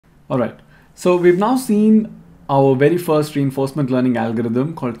All right, so we've now seen our very first reinforcement learning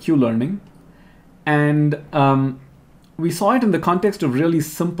algorithm called Q-learning. And we saw it in the context of really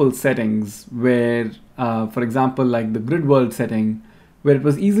simple settings where, for example, like the grid world setting, where it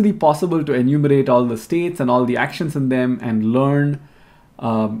was easily possible to enumerate all the states and all the actions in them and learn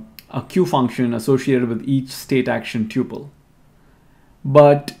a Q function associated with each state action tuple.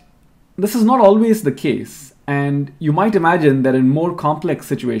 But this is not always the case. And you might imagine that in more complex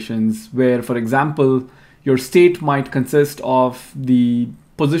situations where, for example, your state might consist of the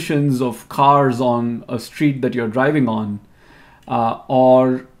positions of cars on a street that you're driving on,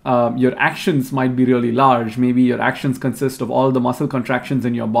 or your actions might be really large. Maybe your actions consist of all the muscle contractions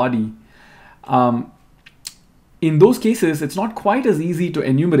in your body. In those cases, it's not quite as easy to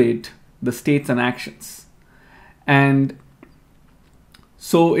enumerate the states and actions. And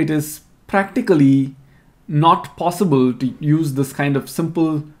so it is practically not possible to use this kind of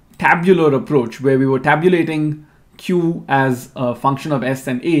simple tabular approach where we were tabulating Q as a function of S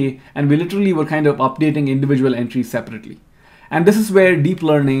and A, and we literally were kind of updating individual entries separately. And this is where deep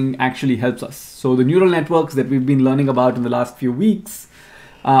learning actually helps us. So the neural networks that we've been learning about in the last few weeks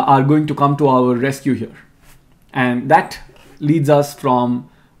are going to come to our rescue here. And that leads us from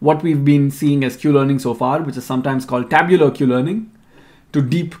what we've been seeing as Q-learning so far, which is sometimes called tabular Q-learning, to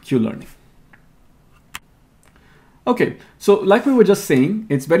deep Q-learning. Okay, so like we were just saying,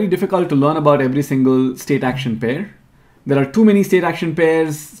 it's very difficult to learn about every single state action pair. There are too many state action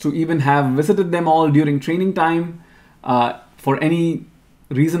pairs to even have visited them all during training time for any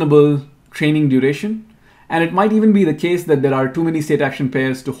reasonable training duration. And it might even be the case that there are too many state action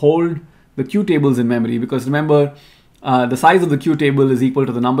pairs to hold the Q tables in memory, because remember, the size of the Q table is equal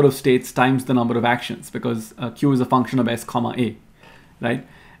to the number of states times the number of actions, because Q is a function of S comma A, right?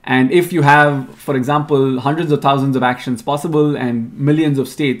 And if you have, for example, hundreds of thousands of actions possible and millions of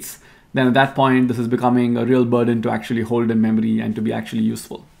states, then at that point, this is becoming a real burden to actually hold in memory and to be actually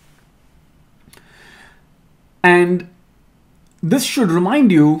useful. And this should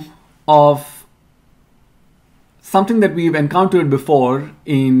remind you of something that we've encountered before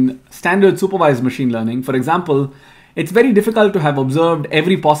in standard supervised machine learning. For example, it's very difficult to have observed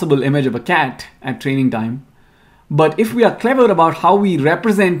every possible image of a cat at training time. But if we are clever about how we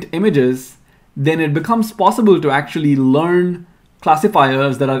represent images, then it becomes possible to actually learn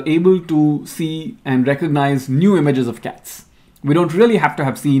classifiers that are able to see and recognize new images of cats. We don't really have to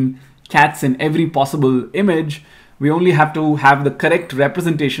have seen cats in every possible image. We only have to have the correct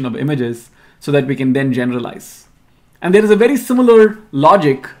representation of images so that we can then generalize. And there is a very similar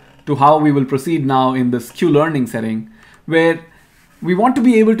logic to how we will proceed now in this Q-learning setting, where we want to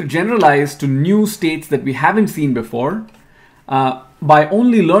be able to generalize to new states that we haven't seen before by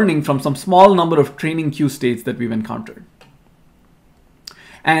only learning from some small number of training Q states that we've encountered.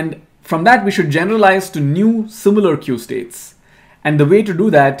 And from that, we should generalize to new similar Q states. And the way to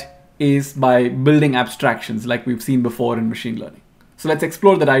do that is by building abstractions like we've seen before in machine learning. So let's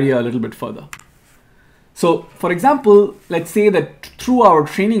explore that idea a little bit further. So for example, let's say that through our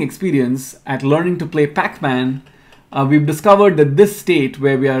training experience at learning to play Pac-Man, we've discovered that this state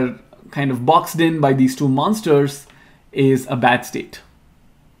where we are kind of boxed in by these two monsters is a bad state,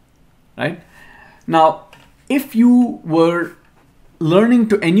 right? Now, if you were learning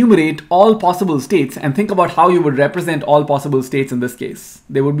to enumerate all possible states and think about how you would represent all possible states in this case,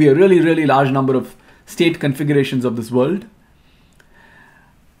 there would be a really, really large number of state configurations of this world.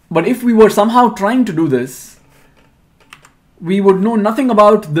 But if we were somehow trying to do this, we would know nothing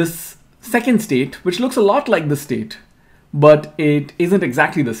about this second state, which looks a lot like the state, but it isn't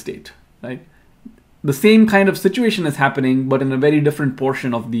exactly the state, right? The same kind of situation is happening, but in a very different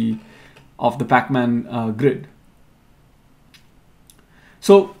portion of the Pac-Man grid.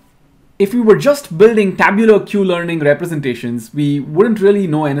 So if we were just building tabular Q-learning representations, we wouldn't really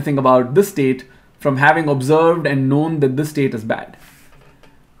know anything about this state from having observed and known that this state is bad.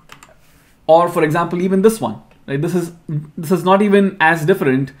 Or for example, even this one, right? This is not even as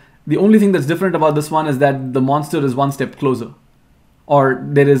different. The only thing that's different about this one is that the monster is one step closer. Or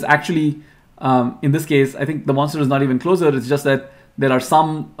there is actually, in this case, I think the monster is not even closer. It's just that there are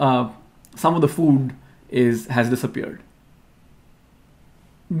some of the food has disappeared.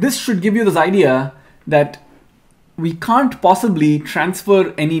 This should give you this idea that we can't possibly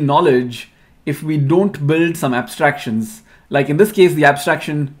transfer any knowledge if we don't build some abstractions. Like in this case, the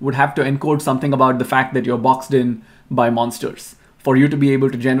abstraction would have to encode something about the fact that you're boxed in by monsters for you to be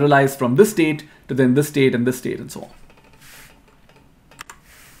able to generalize from this state to then this state and this state and so on.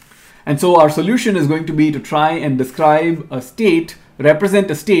 And so our solution is going to be to try and describe a state,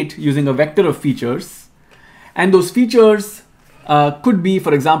 represent a state using a vector of features. And those features could be,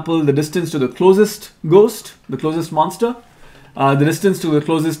 for example, the distance to the closest ghost, the closest monster, the distance to the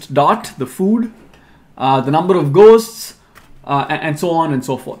closest dot, the food, the number of ghosts, and so on and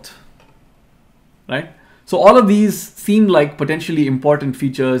so forth, right? So all of these seem like potentially important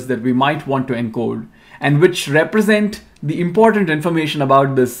features that we might want to encode and which represent the important information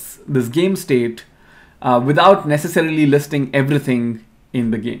about this game state without necessarily listing everything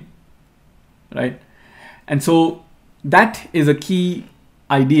in the game, right? And so that is a key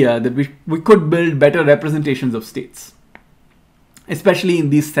idea, that we could build better representations of states, especially in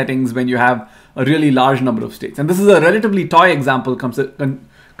these settings when you have a really large number of states. And this is a relatively toy example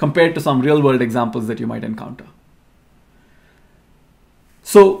compared to some real world examples that you might encounter.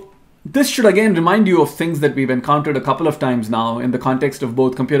 So this should again remind you of things that we've encountered a couple of times now in the context of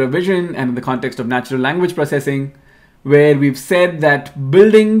both computer vision and in the context of natural language processing, where we've said that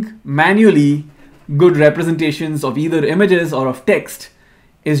building manually good representations of either images or of text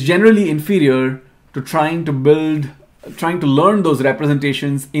is generally inferior to trying to learn those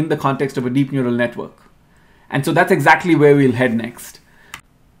representations in the context of a deep neural network. And so that's exactly where we'll head next.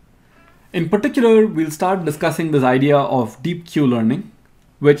 In particular, we'll start discussing this idea of deep Q learning,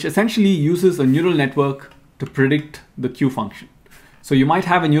 which essentially uses a neural network to predict the Q function. So you might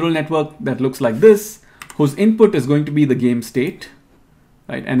have a neural network that looks like this, whose input is going to be the game state,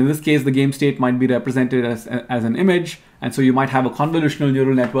 right? And in this case, the game state might be represented as an image. And so you might have a convolutional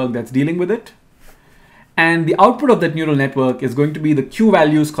neural network that's dealing with it. And the output of that neural network is going to be the Q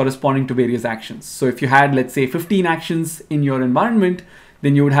values corresponding to various actions. So if you had, let's say, 15 actions in your environment,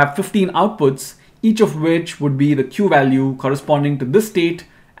 then you would have 15 outputs, each of which would be the Q value corresponding to this state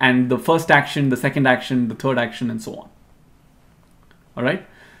and the first action, the second action, the third action, and so on. All right.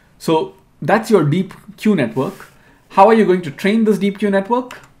 So that's your deep Q network. How are you going to train this deep Q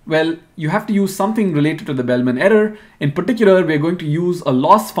network? Well, you have to use something related to the Bellman error. In particular, we're going to use a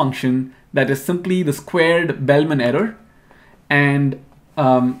loss function that is simply the squared Bellman error. And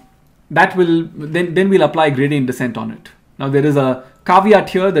that will then we'll apply gradient descent on it. Now there is a caveat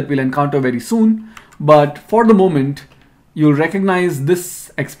here that we'll encounter very soon, but for the moment, you'll recognize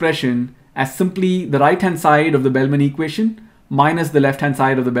this expression as simply the right-hand side of the Bellman equation minus the left-hand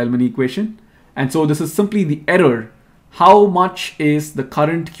side of the Bellman equation. And so this is simply the error. How much is the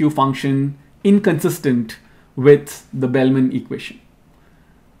current Q function inconsistent with the Bellman equation,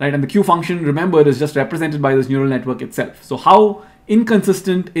 right? And the Q function, remember, is just represented by this neural network itself. So how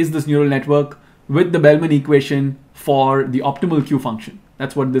inconsistent is this neural network with the Bellman equation for the optimal Q function?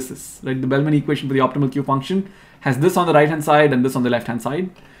 That's what this is, right? The Bellman equation for the optimal Q function has this on the right-hand side and this on the left-hand side.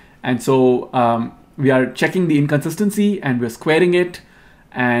 And so we are checking the inconsistency and we're squaring it.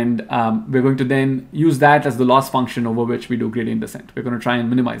 And we're going to then use that as the loss function over which we do gradient descent. We're going to try and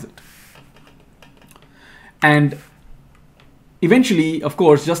minimize it. And eventually, of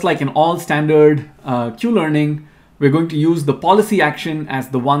course, just like in all standard Q learning, we're going to use the policy action as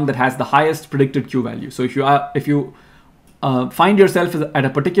the one that has the highest predicted Q value. So if you find yourself at a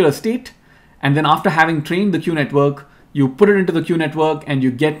particular state, and then after having trained the Q network, you put it into the Q network and you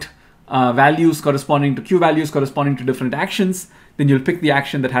get values corresponding to Q values corresponding to different actions, then you'll pick the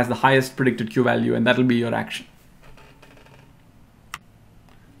action that has the highest predicted Q value, and that'll be your action.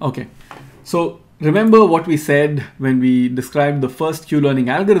 Okay, so remember what we said when we described the first Q learning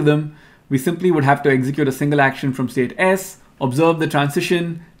algorithm. We simply would have to execute a single action from state S, observe the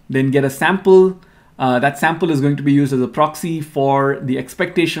transition, then get a sample. That sample is going to be used as a proxy for the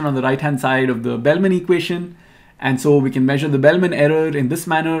expectation on the right-hand side of the Bellman equation. And so we can measure the Bellman error in this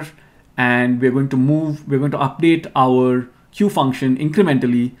manner, and we're going to update our Q function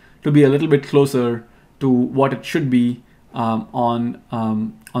incrementally to be a little bit closer to what it should be on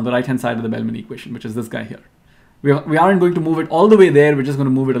the right-hand side of the Bellman equation, which is this guy here. We aren't going to move it all the way there. We're just going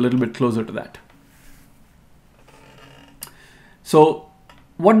to move it a little bit closer to that. So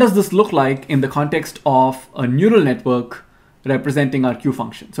what does this look like in the context of a neural network representing our Q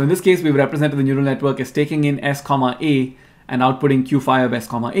function? So in this case, we've represented the neural network as taking in S comma A and outputting Q phi of S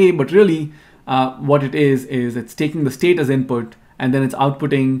comma A, but really what it is it's taking the state as input and then it's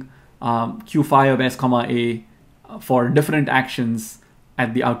outputting Q phi of S comma A for different actions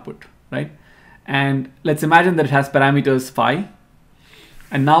at the output, right? And let's imagine that it has parameters phi.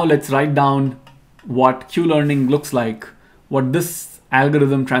 And now let's write down what Q learning looks like, what this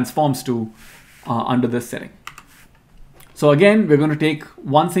algorithm transforms to under this setting. So again, we're going to take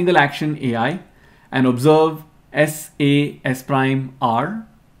one single action AI and observe S, A, S prime, R,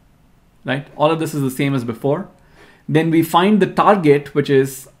 right? All of this is the same as before. Then we find the target, which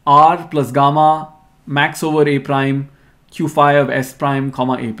is R plus gamma max over A prime Q phi of S prime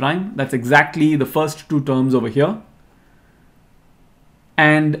comma A prime. That's exactly the first two terms over here.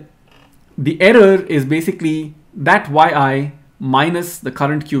 And the error is basically that yi minus the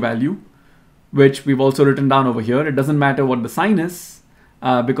current Q value, which we've also written down over here. It doesn't matter what the sign is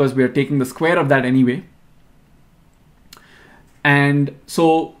because we are taking the square of that anyway. And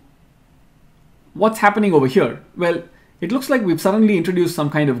so what's happening over here? Well, it looks like we've suddenly introduced some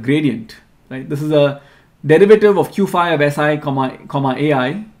kind of gradient, right? This is a derivative of q phi of si comma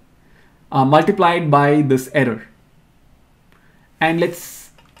ai multiplied by this error. And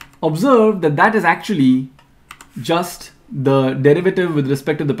let's observe that that is actually just the derivative with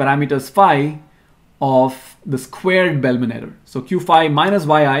respect to the parameters phi of the squared Bellman error. So q phi minus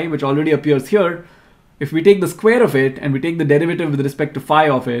yi, which already appears here, if we take the square of it and we take the derivative with respect to phi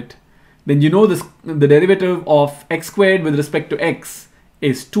of it, then you know this, the derivative of x squared with respect to x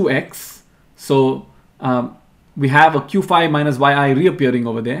is 2x. So we have a q phi minus yi reappearing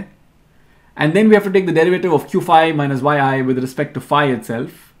over there. And then we have to take the derivative of q phi minus yi with respect to phi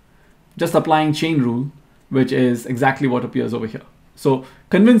itself, just applying chain rule, which is exactly what appears over here. So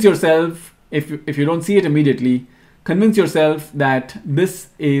convince yourself, if you don't see it immediately, convince yourself that this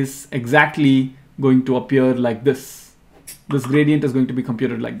is exactly going to appear like this. This gradient is going to be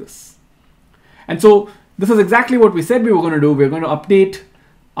computed like this. And so this is exactly what we said we were going to do. We're going to update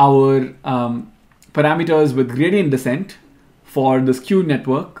our parameters with gradient descent for this Q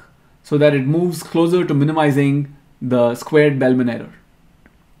network so that it moves closer to minimizing the squared Bellman error.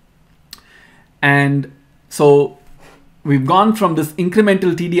 And so we've gone from this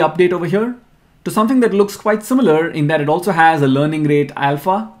incremental TD update over here to something that looks quite similar in that it also has a learning rate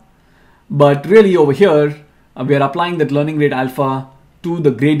alpha. But really over here, we are applying that learning rate alpha to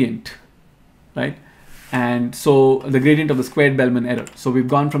the gradient, right? And so the gradient of the squared Bellman error. So we've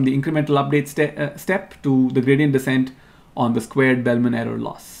gone from the incremental update step to the gradient descent on the squared Bellman error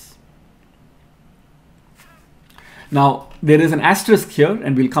loss. Now there is an asterisk here,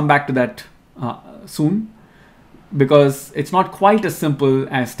 and we'll come back to that soon, because it's not quite as simple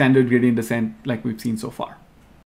as standard gradient descent like we've seen so far.